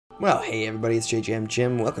Well, hey everybody, it's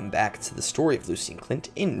JJamJim. Welcome back to the story of Lucy and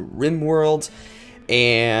Clint in Rimworld.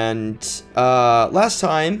 And last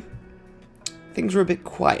time, things were a bit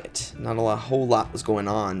quiet. Not a whole lot was going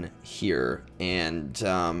on here, and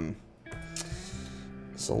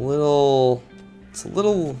it's a little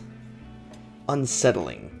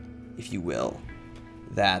unsettling, if you will,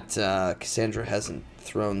 that Cassandra hasn't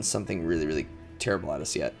thrown something really terrible at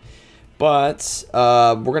us yet. But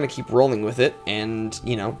we're going to keep rolling with it and,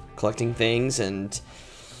 you know, collecting things and,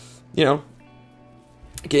 you know,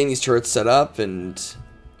 getting these turrets set up and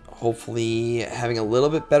hopefully having a little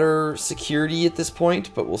bit better security at this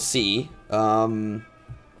point, but we'll see. We'll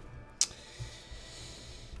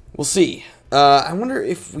see. I wonder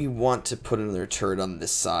if we want to put another turret on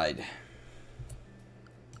this side.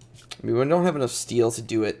 I mean, we don't have enough steel to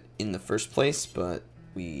do it in the first place, but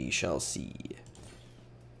we shall see.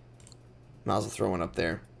 Might as well throw one up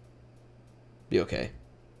there. Be okay.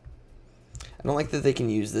 I don't like that they can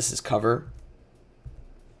use this as cover.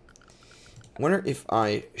 I wonder if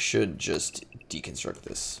I should just deconstruct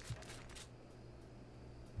this.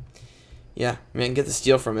 Yeah, I mean, I can get the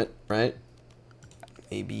steel from it, right?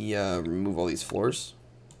 Maybe remove all these floors.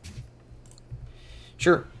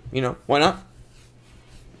 Sure, you know, why not?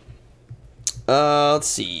 Let's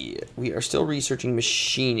see. We are still researching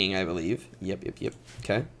machining, I believe. Yep.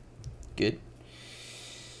 Okay. Good.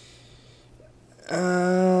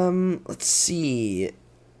 Let's see.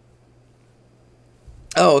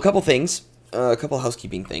 Oh, a couple things. A couple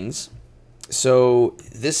housekeeping things. So,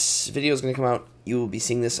 this video is going to come out. You will be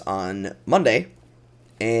seeing this on Monday.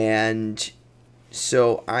 And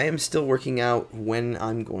so, I am still working out when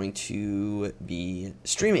I'm going to be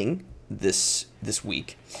streaming this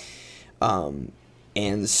week.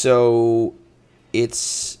 And so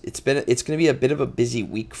it's going to be a bit of a busy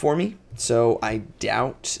week for me. So I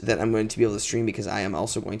doubt that I'm going to be able to stream because I am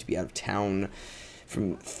also going to be out of town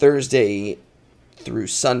from Thursday through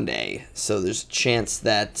Sunday. So there's a chance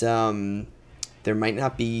that there might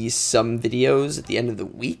not be some videos at the end of the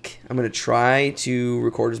week. I'm going to try to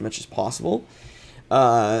record as much as possible.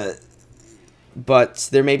 But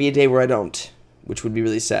there may be a day where I don't, which would be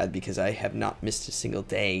really sad because I have not missed a single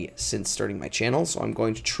day since starting my channel. So I'm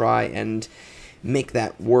going to try and make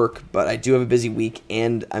that work, but I do have a busy week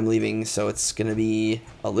and I'm leaving, so it's gonna be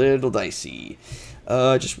a little dicey.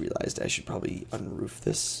 Just realized I should probably unroof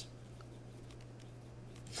this.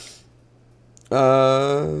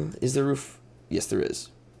 Is there roof? Yes, there is.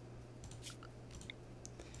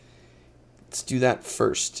 Let's do that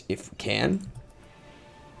first if we can.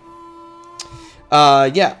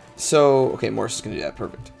 Yeah, so okay, Morris is gonna do that.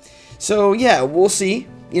 Perfect. So yeah, we'll see.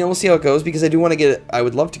 You know, we'll see how it goes because I do want to get. I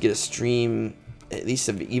would love to get a stream, at least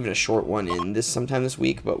even a short one in this sometime this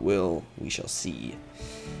week, but we shall see.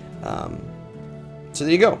 So there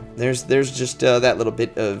you go. There's just that little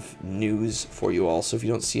bit of news for you all. So if you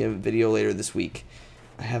don't see a video later this week,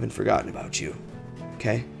 I haven't forgotten about you.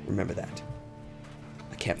 Okay, remember that.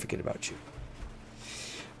 I can't forget about you.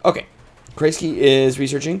 Okay, Kreisky is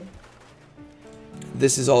researching.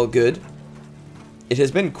 This is all good. It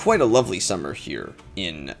has been quite a lovely summer here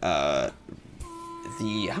in how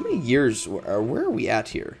many years, where are we at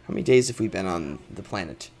here? How many days have we been on the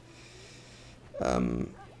planet?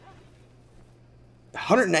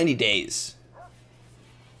 190 days.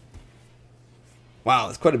 Wow,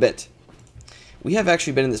 that's quite a bit. We have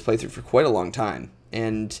actually been in this playthrough for quite a long time,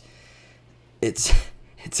 and it's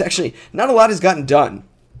actually, not a lot has gotten done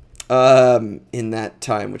in that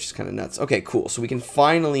time, which is kind of nuts. Okay, cool. So we can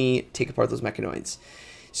finally take apart those mechanoids.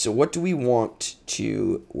 So what do we want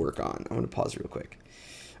to work on? I'm going to pause real quick.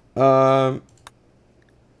 I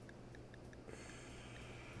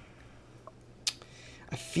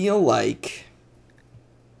feel like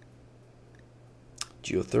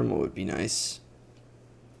geothermal would be nice.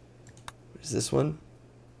 What is this one?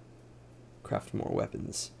 Craft more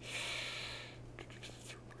weapons.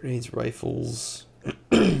 Grenades, rifles,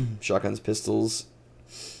 shotguns, pistols.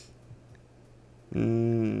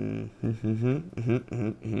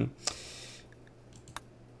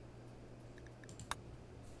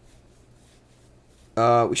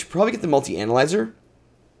 We should probably get the multi-analyzer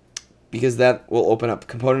because that will open up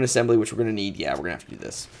component assembly, which we're going to need. Yeah, we're going to have to do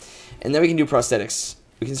this. And then we can do prosthetics.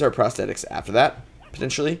 We can start prosthetics after that,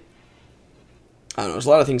 potentially. I don't know. There's a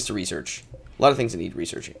lot of things to research. A lot of things that need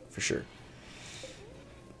researching, for sure.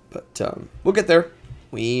 But we'll get there.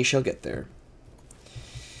 We shall get there.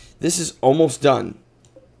 This is almost done,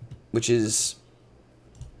 which is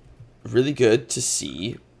really good to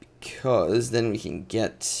see because then we can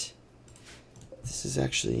get... This is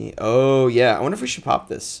actually... Oh, yeah. I wonder if we should pop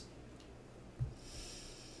this.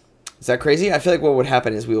 Is that crazy? I feel like what would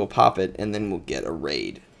happen is we will pop it and then we'll get a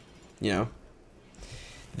raid. You know?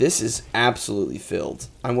 This is absolutely filled.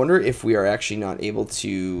 I wonder if we are actually not able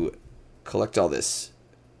to collect all this.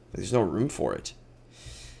 There's no room for it.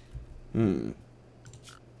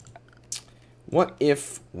 What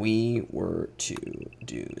if we were to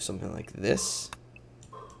do something like this?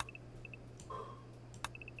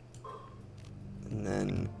 And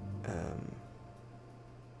then...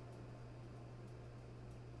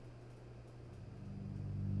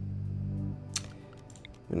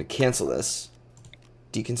 I'm going to cancel this.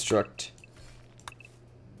 Deconstruct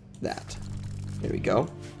that. There we go.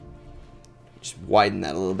 Just widen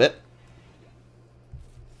that a little bit.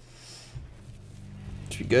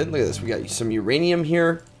 Should be good. Look at this. We got some uranium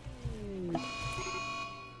here.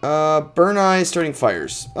 Burn eyes starting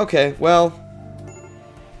fires. Okay, well.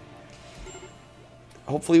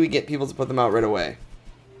 Hopefully we get people to put them out right away.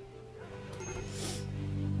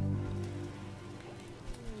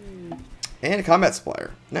 And a combat supplier.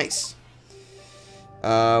 Nice.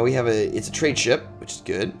 We have it's a trade ship, which is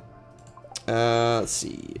good. Let's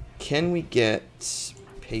see. Can we get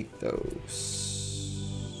Pathos?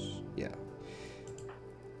 Yeah.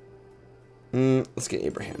 Let's get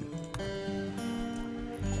Abraham.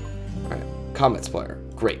 Alright. Combat supplier.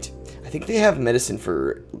 Great. I think they have medicine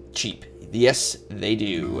for cheap. Yes, they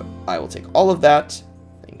do. I will take all of that.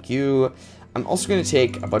 Thank you. I'm also going to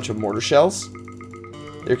take a bunch of mortar shells.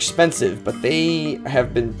 They're expensive, but they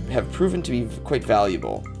have proven to be quite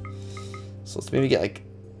valuable. So let's maybe get like...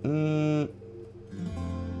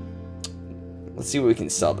 let's see what we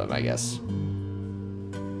can sell them, I guess.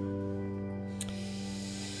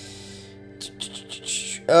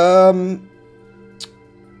 I'm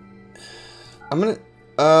gonna...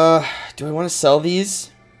 do I want to sell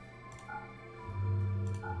these?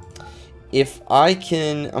 If I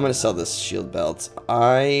can... I'm gonna sell this shield belt.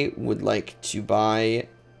 I would like to buy...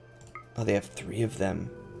 Oh, they have 3 of them.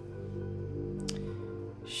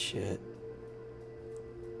 Shit.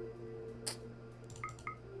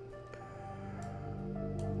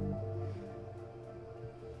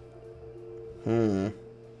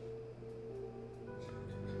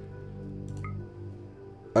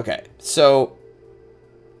 Okay, so...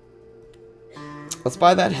 let's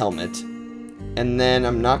buy that helmet. And then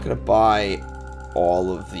I'm not going to buy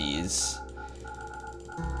all of these.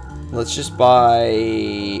 Let's just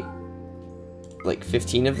buy like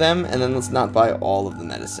 15 of them, and then let's not buy all of the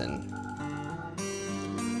medicine.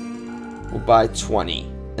 We'll buy 20,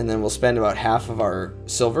 and then we'll spend about half of our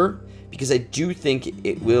silver, because I do think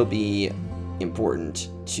it will be important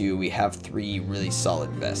we have 3 really solid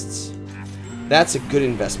vests. That's a good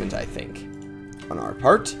investment, I think, on our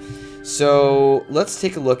part. So let's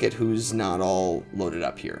take a look at who's not all loaded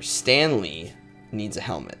up here. Stanley needs a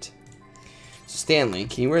helmet. So Stanley,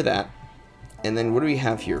 can you wear that? And then what do we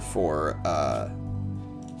have here for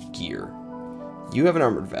gear? You have an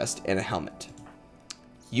armored vest and a helmet.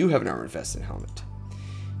 You have an armored vest and a helmet.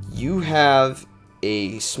 You have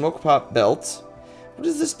a smoke pop belt. What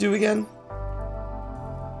does this do again?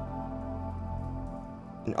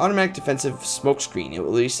 An automatic defensive smoke screen. It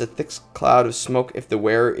will release a thick cloud of smoke if the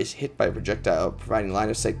wearer is hit by a projectile, providing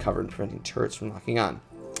line of sight cover and preventing turrets from locking on.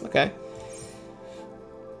 Okay.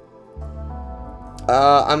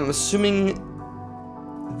 I'm assuming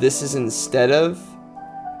this is instead of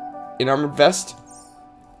an armored vest.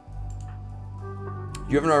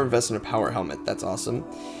 You have an armored vest and a power helmet. That's awesome.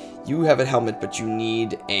 You have a helmet, but you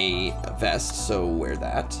need a vest, so wear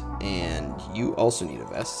that. And you also need a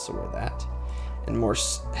vest, so wear that. And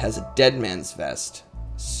Morse has a dead man's vest,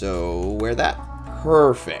 so wear that.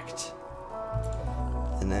 Perfect.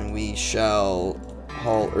 And then we shall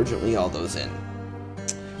haul urgently all those in.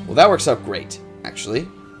 Well, that works out great, actually,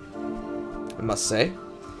 I must say.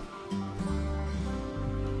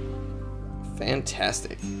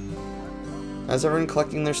 Fantastic. Is everyone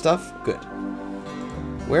collecting their stuff? Good.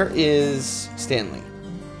 Where is Stanley?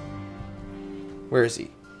 Where is he?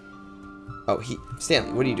 Oh,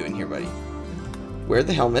 Stanley, what are you doing here, buddy? Wear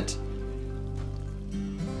the helmet.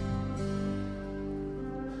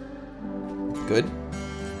 Good.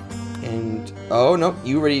 And, oh, no,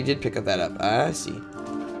 you already did pick up that up. I see.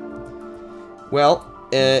 Well,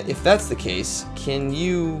 if that's the case, can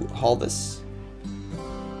you haul this?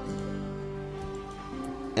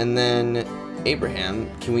 And then, Abraham,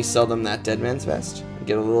 can we sell them that dead man's vest? And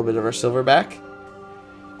get a little bit of our silver back?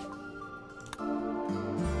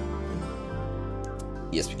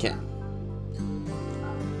 Yes, we can.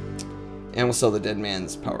 And we'll sell the dead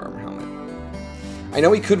man's power armor helmet. I know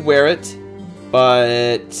we could wear it,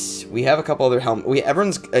 but we have a couple other helmets.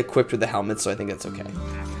 Everyone's equipped with the helmet, so I think that's okay.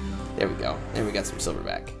 There we go. And we got some silver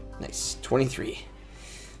back. Nice. 23.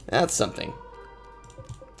 That's something.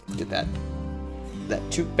 Get that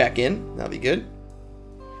toque back in. That'll be good.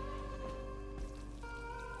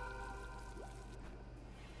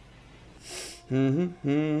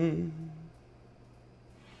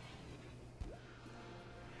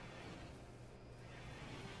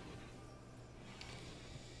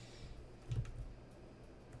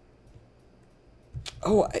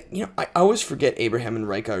 Oh, I always forget Abraham and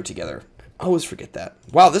Rika are together. I always forget that.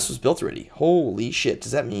 Wow, this was built already. Holy shit.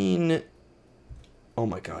 Does that mean... Oh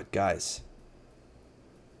my god, guys.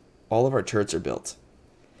 All of our turrets are built.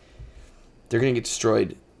 They're going to get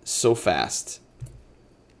destroyed so fast.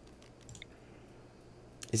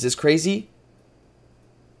 Is this crazy?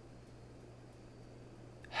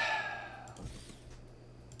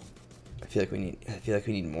 I feel like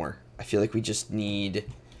we need more. I feel like we just need...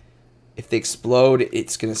 If they explode,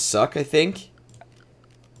 it's gonna suck, I think.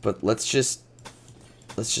 But let's just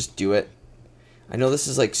do it. I know this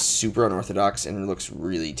is like super unorthodox and it looks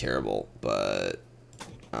really terrible, but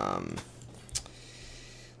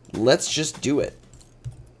let's just do it.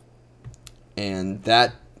 And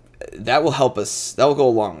that will help us. That will go a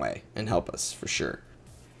long way and help us for sure.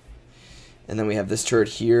 And then we have this turret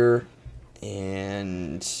here,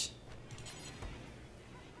 and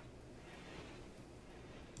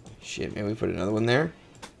shit, maybe we put another one there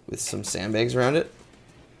with some sandbags around it.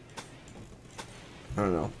 I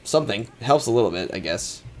don't know. Something. It helps a little bit, I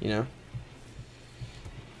guess, you know?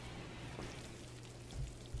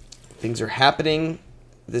 Things are happening.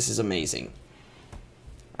 This is amazing.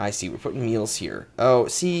 I see. We're putting meals here. Oh,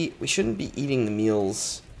 see, we shouldn't be eating the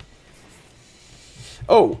meals.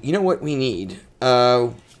 Oh, you know what we need?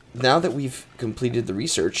 Now that we've completed the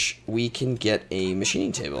research, we can get a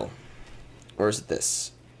machining table. Or is it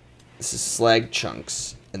this? This is slag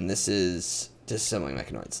chunks, and this is disassembling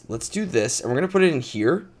mechanoids. Let's do this, and we're going to put it in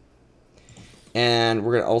here. And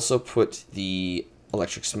we're going to also put the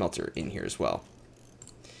electric smelter in here as well.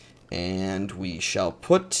 And we shall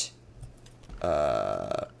put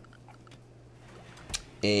what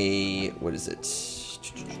is it?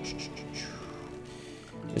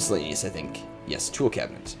 Miscellaneous, I think. Yes, tool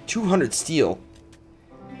cabinet. 200 steel.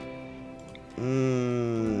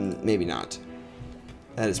 Maybe not.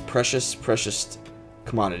 That is precious, precious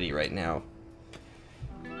commodity right now.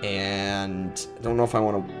 And I don't know if I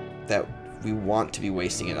want we want to be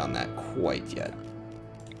wasting it on that quite yet.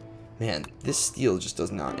 Man, this steel just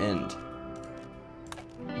does not end.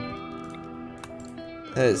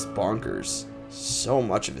 That is bonkers. So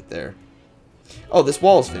much of it there. Oh, this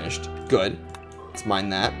wall is finished. Good. Let's mine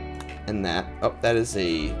that and that. Oh, that is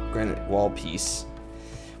a granite wall piece.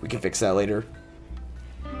 We can fix that later.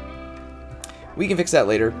 We can fix that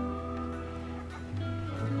later.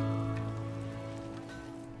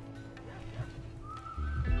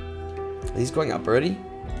 Are these going up already?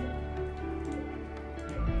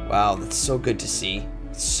 Wow, that's so good to see.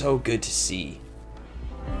 So good to see.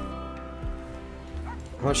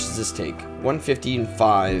 How much does this take? 150 and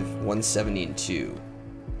 5, 170 and 2.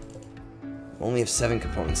 We only have 7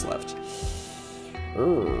 components left.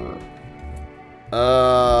 Oh,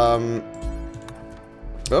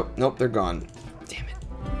 nope, they're gone. Damn it.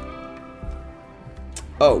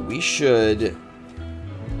 Oh, we should...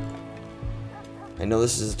 I know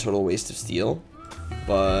this is a total waste of steel,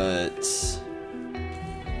 but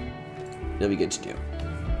it'll be good to do.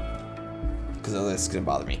 Because otherwise it's going to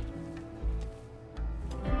bother me.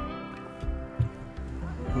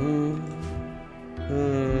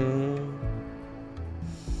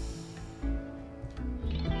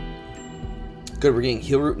 Good, we're getting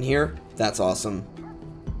heel root in here. That's awesome.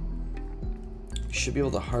 We should be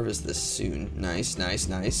able to harvest this soon. Nice, nice,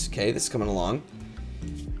 nice. Okay, this is coming along.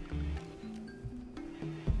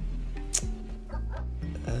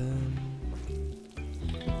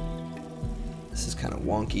 This is kind of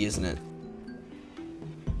wonky, isn't it?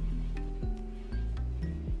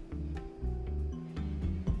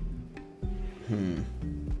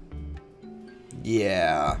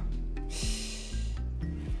 Yeah.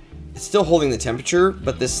 It's still holding the temperature,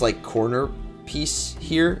 but this like corner piece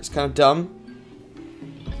here is kind of dumb.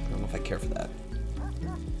 I don't know if I care for that.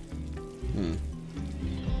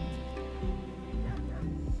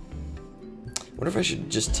 What if I should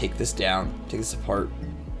just take this down, take this apart?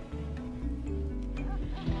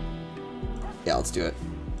 Yeah, let's do it.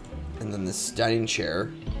 And then this dining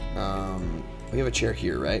chair. We have a chair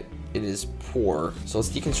here, right? It is poor, so let's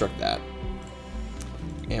deconstruct that.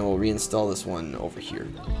 And we'll reinstall this one over here.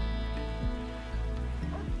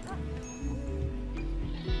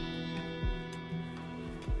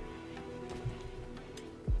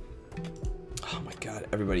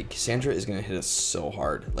 everybody. Cassandra is gonna hit us so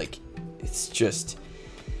hard. Like, it's just,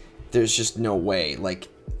 there's just no way. Like,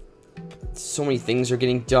 so many things are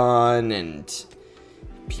getting done, and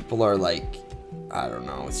people are like, I don't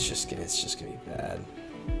know. It's just gonna be bad.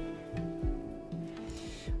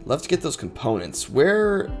 Love to get those components.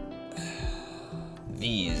 Where?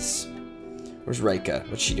 These. Where's Rika?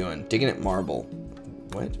 What's she doing? Digging at marble.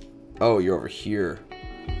 What? Oh, you're over here.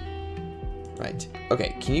 Right.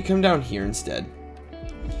 Okay, can you come down here instead?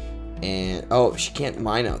 And, oh, she can't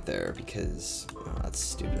mine out there because, oh, that's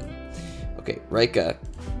stupid. Okay, Rika,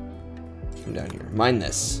 come down here. Mine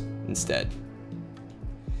this instead.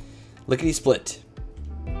 Lickety split.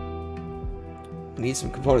 Need some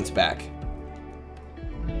components back.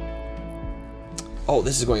 Oh,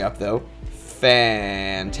 this is going up though.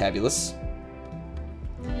 Fantabulous.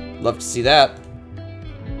 Love to see that.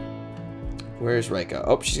 Where's Rika?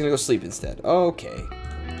 Oh, she's gonna go sleep instead. Okay.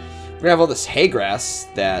 We're gonna have all this hay grass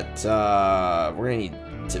that we're gonna need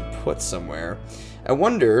to put somewhere. I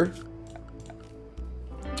wonder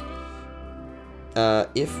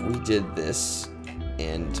if we did this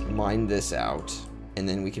and mine this out, and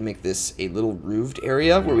then we can make this a little roofed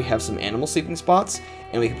area where we have some animal sleeping spots,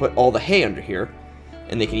 and we can put all the hay under here,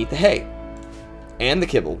 and they can eat the hay. And the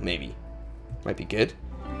kibble, maybe. Might be good.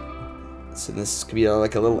 So this could be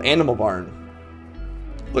like a little animal barn.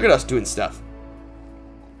 Look at us doing stuff.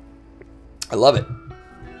 I love it.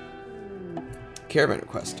 Caravan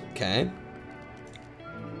request. Okay.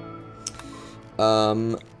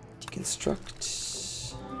 Deconstruct.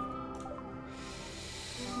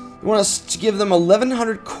 You want us to give them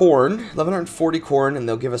 1,100 corn, 1,140 corn, and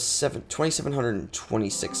they'll give us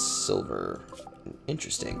 2,726 silver.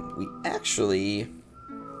 Interesting. We actually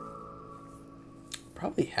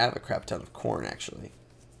probably have a crap ton of corn, actually.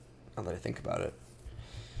 Now that I think about it.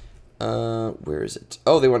 Where is it?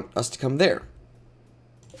 Oh, they want us to come there.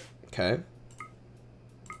 Okay.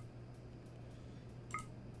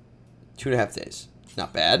 2.5 days.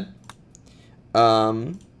 Not bad.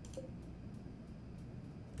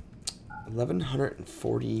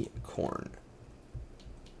 1,140 corn.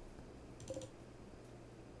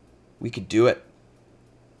 We could do it.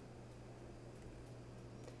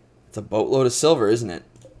 It's a boatload of silver, isn't it?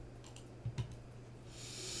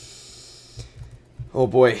 Oh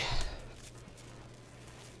boy.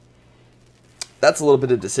 That's a little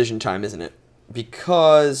bit of decision time, isn't it?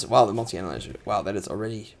 Because, wow, the multi-analyzer. Wow, that is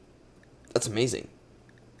already, that's amazing.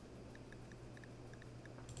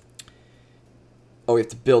 Oh, we have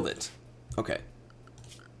to build it. Okay.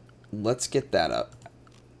 Let's get that up.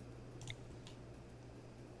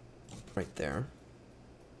 Right there.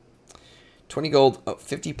 20 gold, oh,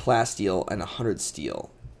 50 plasteel, and 100 steel.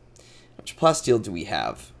 How much plasteel do we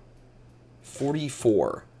have?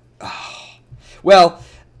 44. Oh. Well,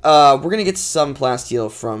 we're going to get some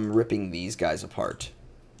plasteel from ripping these guys apart.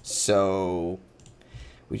 So,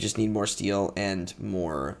 we just need more steel and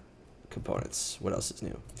more components. What else is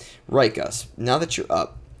new? Right, Gus. Now that you're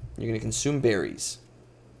up, you're going to consume berries.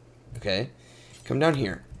 Okay? Come down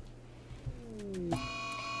here.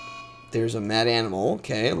 There's a mad animal.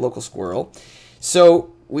 Okay, a local squirrel.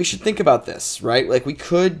 So, we should think about this, right? Like, we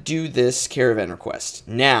could do this caravan request.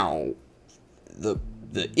 Now, the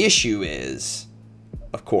issue is,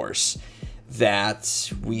 of course,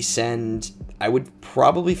 that we send... I would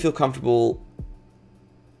probably feel comfortable...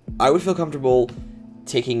 I would feel comfortable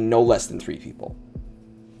taking no less than 3 people.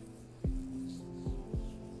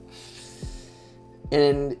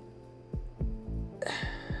 And,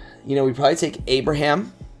 you know, we'd probably take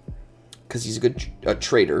Abraham, because he's a good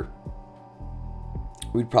trader.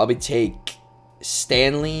 We'd probably take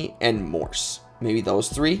Stanley and Morse. Maybe those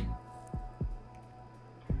 3.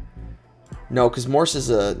 No, because Morse is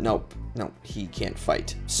a... Nope. No, he can't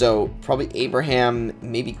fight. So, probably Abraham,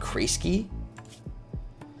 maybe Kreisky.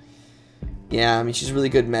 Yeah, I mean, she's a really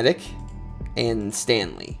good medic. And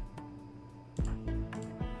Stanley.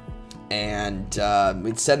 And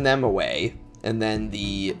we'd send them away. And then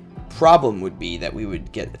the problem would be that we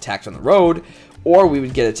would get attacked on the road. Or we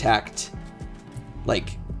would get attacked,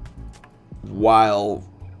 like, while,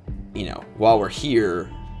 you know, while we're here.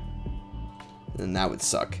 And that would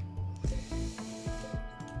suck.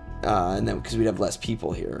 And then because we'd have less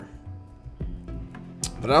people here.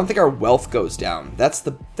 But I don't think our wealth goes down. That's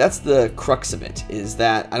the crux of it, is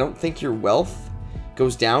that I don't think your wealth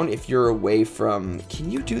goes down if you're away from...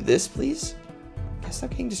 Can you do this, please?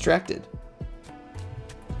 Stop getting distracted.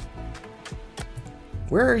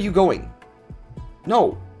 Where are you going?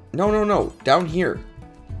 No. No, no, no. Down here.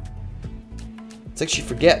 It's like she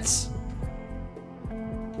forgets.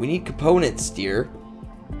 We need components, dear.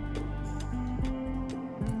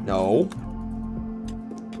 No.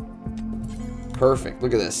 Perfect.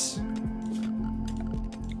 Look at this.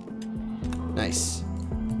 Nice.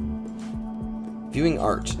 Viewing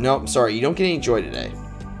art. No, I'm sorry. You don't get any joy today.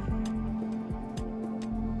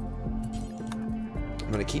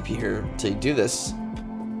 I'm going to keep you here until you do this.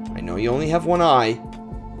 I know you only have one eye.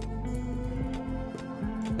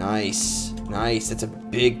 Nice. Nice. That's a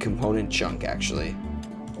big component chunk, actually.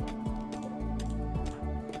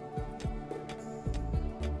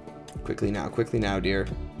 Quickly now, dear.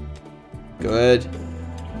 Good.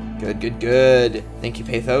 Good, good, good. Thank you,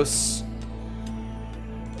 Pathos.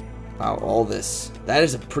 Wow, all this. That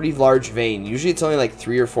is a pretty large vein. Usually it's only like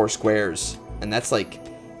 3 or 4 squares. And that's like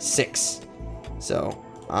 6. So,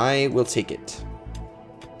 I will take it.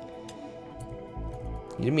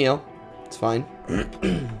 Need a meal. It's fine.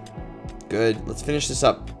 Good. Let's finish this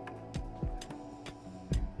up.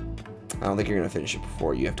 I don't think you're going to finish it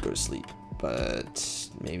before you have to go to sleep. But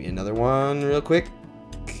maybe another one real quick.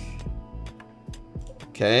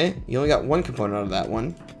 Okay. You only got 1 component out of that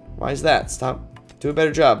one. Why is that? Stop. Do a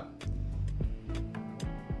better job.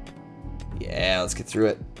 Yeah, let's get through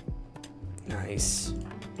it. Nice.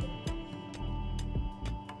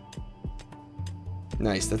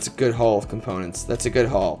 Nice. That's a good haul of components. That's a good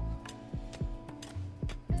haul.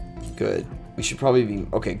 Good. We should probably be...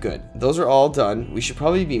 Okay, good. Those are all done. We should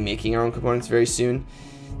probably be making our own components very soon.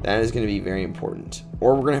 That is going to be very important.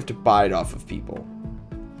 Or we're going to have to buy it off of people.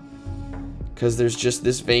 Because there's just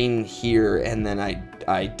this vein here, and then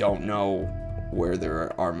I don't know where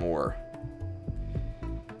there are more.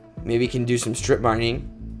 Maybe we can do some strip mining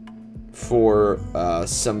for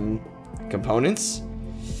some components.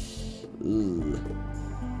 Ugh.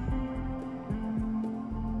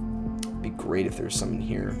 It'd be great if there's some in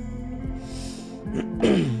here.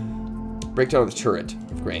 Breakdown of the turret.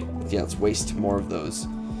 Great. Yeah, let's waste more of those.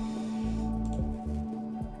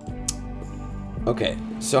 Okay,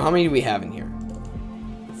 so how many do we have in here?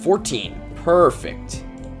 14. Perfect.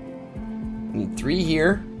 We need 3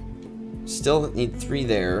 here. Still need 3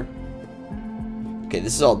 there. Okay,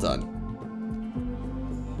 this is all done.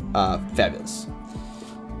 Fabulous.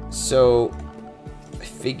 So, I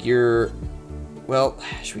figure... Well,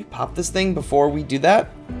 should we pop this thing before we do that?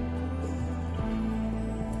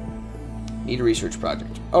 Need a research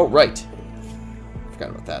project. Oh, right. Forgot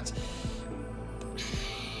about that.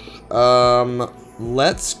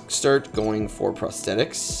 Let's start going for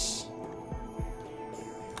prosthetics.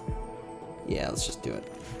 Yeah, let's just do it.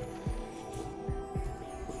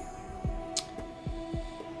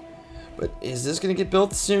 But is this gonna get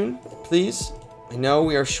built soon, please? I know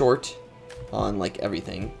we are short on like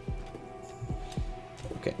everything.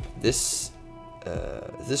 Okay, this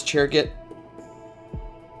chair get...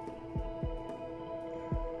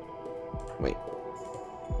 Wait.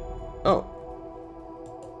 Oh.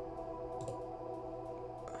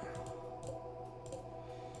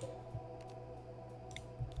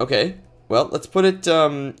 Okay, well, let's put it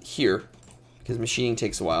here, because machining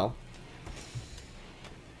takes a while.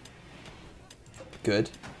 Good.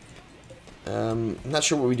 I'm not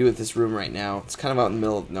sure what we do with this room right now. It's kind of out in the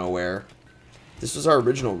middle of nowhere. This was our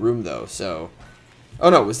original room, though, so... Oh,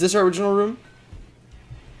 no, was this our original room?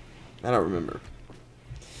 I don't remember.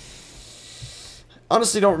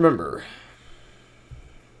 Honestly, don't remember.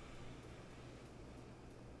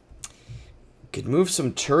 Could move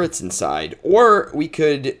some turrets inside, or we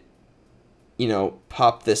could, you know,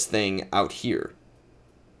 pop this thing out here.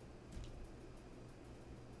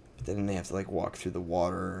 But then they have to like walk through the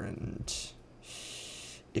water, and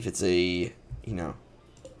if it's a, you know,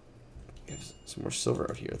 we have some more silver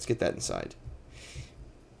out here. Let's get that inside.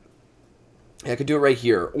 Yeah, I could do it right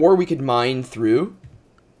here, or we could mine through.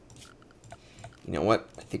 You know what?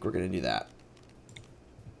 I think we're gonna do that.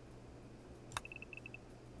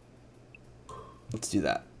 Let's do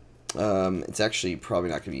that. It's actually probably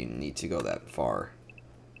not going to be neat to go that far.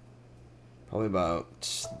 Probably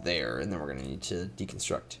about there, and then we're going to need to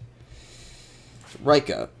deconstruct. So,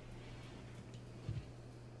 Rika.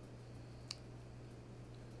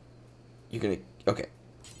 You're going to... Okay.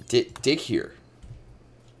 Dig here.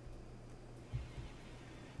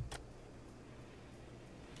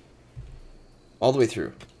 All the way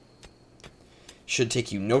through. Should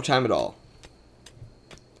take you no time at all.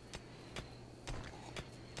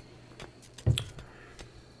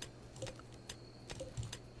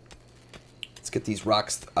 Get these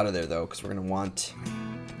rocks out of there though, because we're gonna want...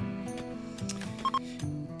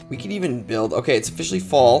 We could even build... Okay, it's officially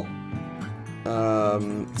fall.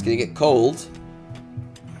 It's gonna get cold.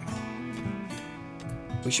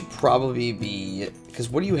 We should probably be... Because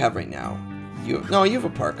what do you have right now? No, you have a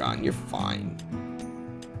park on. You're fine.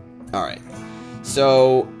 Alright.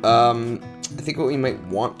 So, I think what we might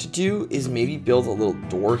want to do is maybe build a little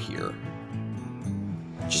door here.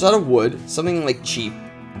 Just out of wood, something like cheap,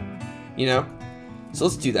 you know? So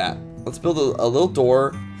let's do that. Let's build a little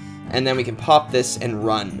door, and then we can pop this and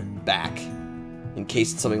run back in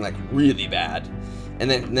case it's something like really bad. And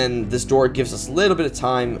then this door gives us a little bit of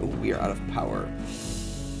time. Ooh, we are out of power.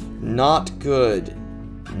 Not good.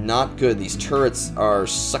 Not good. These turrets are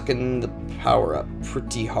sucking the power up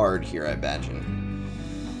pretty hard here, I imagine.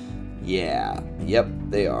 Yeah. Yep,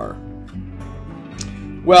 they are.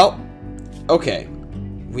 Well, okay.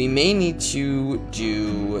 We may need to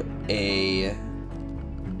do a...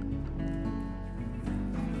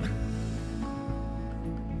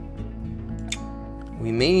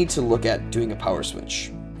 We may need to look at doing a power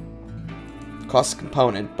switch. Costs a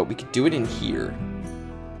component, but we could do it in here.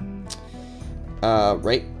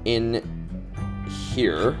 Right in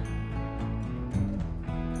here.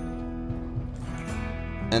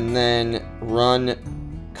 And then run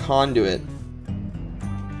conduit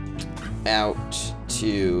out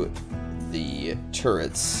to the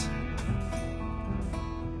turrets.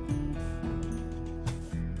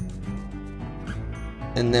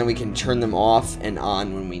 And then we can turn them off and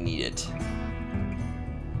on when we need it.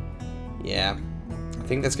 Yeah, I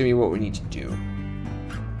think that's gonna be what we need to do.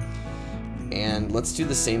 And let's do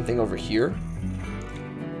the same thing over here.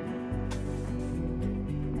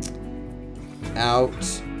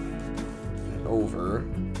 Out and over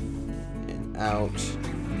and out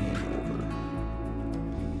and over.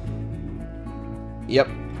 Yep,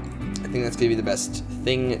 I think that's gonna be the best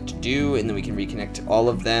thing to do, and then we can reconnect all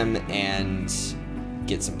of them and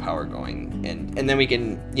get some power going, and then we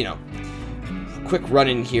can, you know, quick run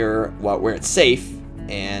in here where it's safe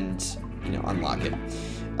and, you know, unlock it.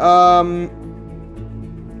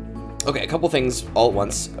 Okay, a couple things all at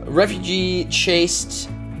once. Refugee chased,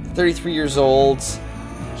 33 years old.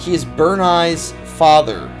 He is Burnye's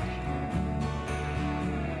father.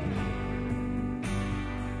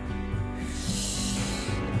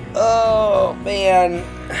 Oh man.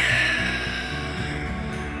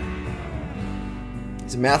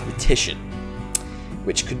 He's a mathematician,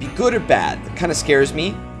 which could be good or bad. That kind of scares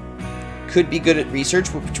me. Could be good at research,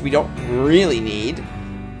 which we don't really need,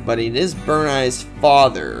 but it is Burnye's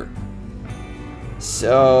father.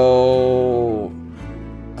 So,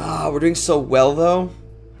 we're doing so well though,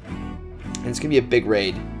 and it's gonna be a big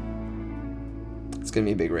raid. It's gonna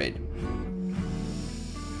be a big raid.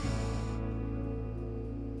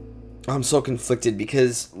 I'm so conflicted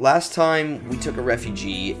because last time we took a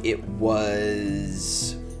refugee, it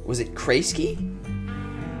was it Kreisky?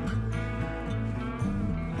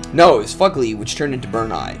 No, it was Fugly, which turned into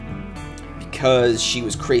Burnye because she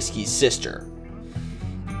was Kreisky's sister.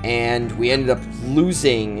 And we ended up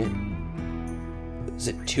losing, is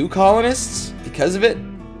it 2 colonists because of it?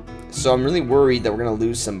 So I'm really worried that we're going to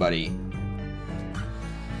lose somebody.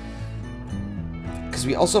 Because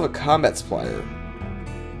we also have a combat supplier,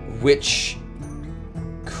 which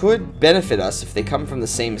could benefit us if they come from the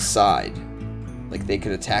same side. Like, they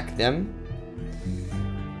could attack them.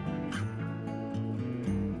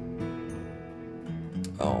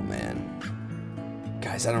 Oh, man.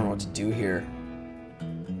 Guys, I don't know what to do here.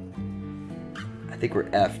 I think we're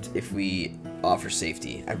effed if we offer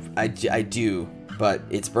safety. I do, but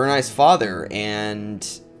it's Burnye's father, and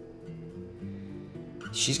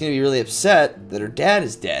she's going to be really upset that her dad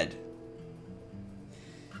is dead.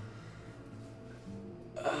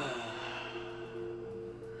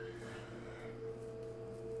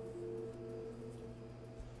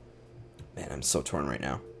 Man, I'm so torn right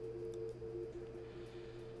now.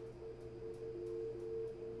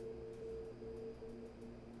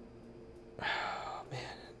 Oh, man.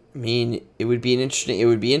 I mean, it would be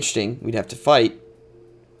interesting. We'd have to fight.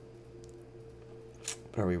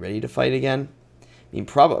 But are we ready to fight again?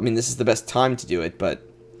 I mean, this is the best time to do it, but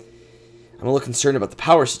I'm a little concerned about the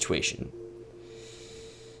power situation.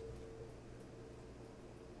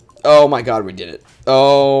 Oh my god, we did it.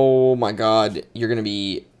 Oh my god, you're gonna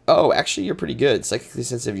be... Oh, actually, you're pretty good. Psychically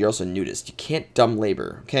sensitive, you're also nudist. You can't dumb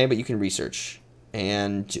labor, okay? But you can research.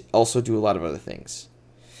 And also do a lot of other things.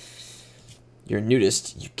 You're a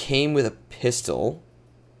nudist. You came with a pistol.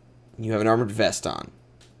 You have an armored vest on.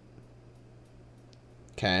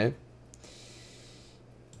 Okay.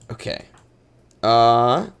 Okay.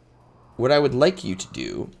 What I would like you to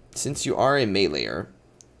do, since you are a meleeer,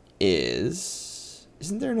 is...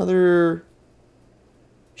 Isn't there another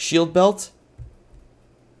shield belt?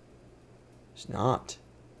 There's not.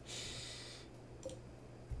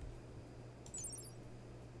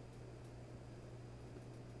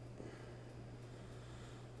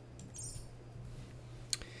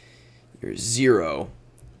 You're 0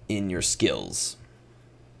 in your skills.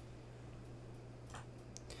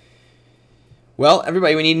 Well,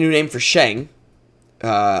 everybody, we need a new name for Sheng.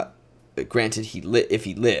 Granted, if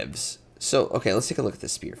he lives. So, okay, let's take a look at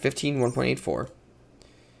this spear. 15, 1.84.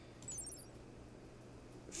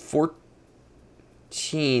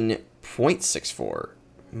 14.64.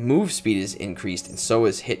 Move speed is increased, and so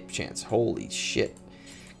is hit chance. Holy shit.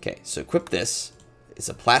 Okay, so equip this. It's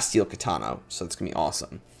a plasteel katana, so that's going to be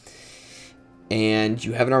awesome. And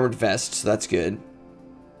you have an armored vest, so that's good.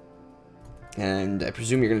 And I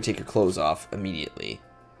presume you're going to take your clothes off immediately.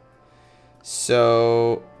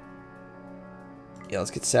 So, yeah,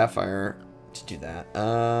 let's get Sapphire to do that.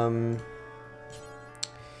 Oh,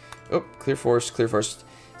 clear forest, clear forest.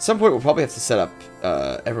 At some point, we'll probably have to set up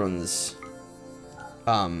everyone's...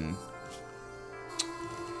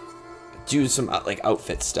 do some, like,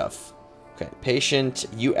 outfit stuff. Okay, patient.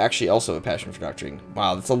 You actually also have a passion for doctoring.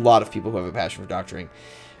 Wow, that's a lot of people who have a passion for doctoring.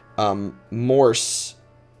 Morse...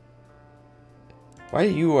 Why are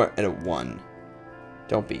you at a 1?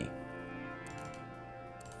 Don't be.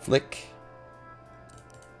 Flick.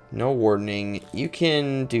 No wardening. You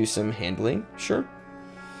can do some handling. Sure.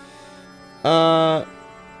 I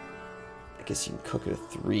guess you can cook at a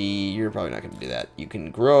 3. You're probably not going to do that. You can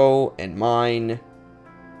grow and mine.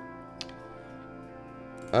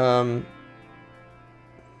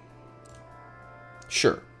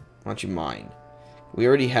 Sure. Why don't you mine? We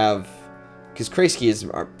already have... Because Kreisky is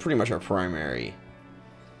pretty much our primary...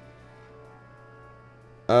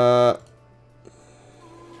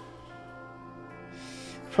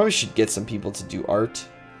 Probably should get some people to do art.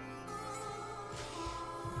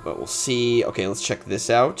 But we'll see. Okay, let's check this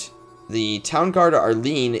out. The town guard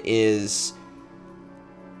Arlene is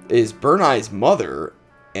Burneye's mother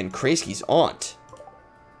and Kreisky's aunt.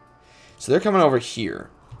 So they're coming over here.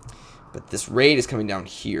 But this raid is coming down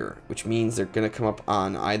here, which means they're going to come up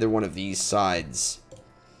on either one of these sides.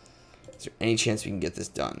 Is there any chance we can get this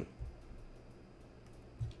done?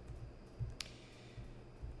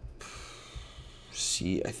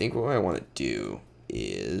 See, I think what I want to do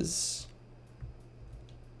is...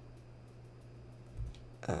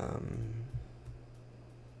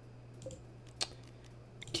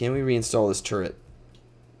 can we reinstall this turret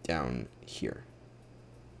down here?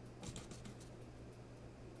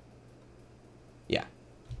 Yeah.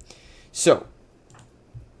 So,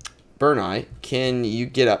 Burneye, can you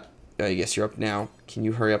get up? I guess you're up now. Can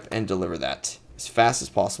you hurry up and deliver that as fast as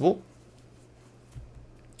possible?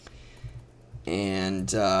 And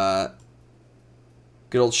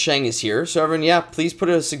good old Sheng is here. So everyone, yeah, please put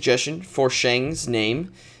a suggestion for Sheng's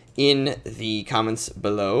name in the comments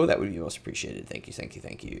below. That would be most appreciated. Thank you, thank you,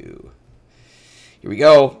 thank you. Here we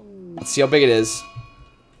go. Let's see how big it is.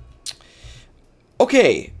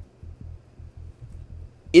 Okay.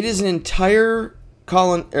 It is an entire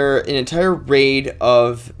an entire raid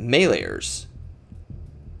of meleeers.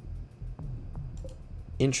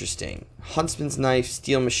 Interesting. Huntsman's knife,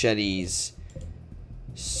 steel machetes,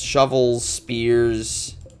 shovels,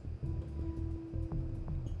 spears.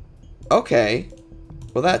 Okay.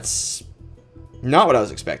 Well, that's not what I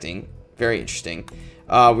was expecting. Very interesting.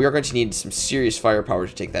 We are going to need some serious firepower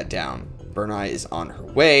to take that down. Burneye is on her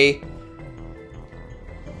way.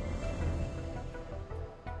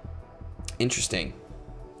 Interesting.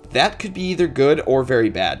 That could be either good or very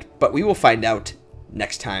bad, but we will find out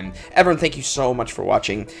next time. Everyone, thank you so much for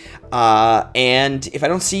watching. And if I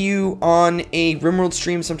don't see you on a Rimworld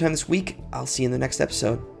stream sometime this week, I'll see you in the next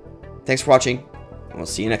episode. Thanks for watching, and we'll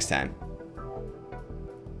see you next time.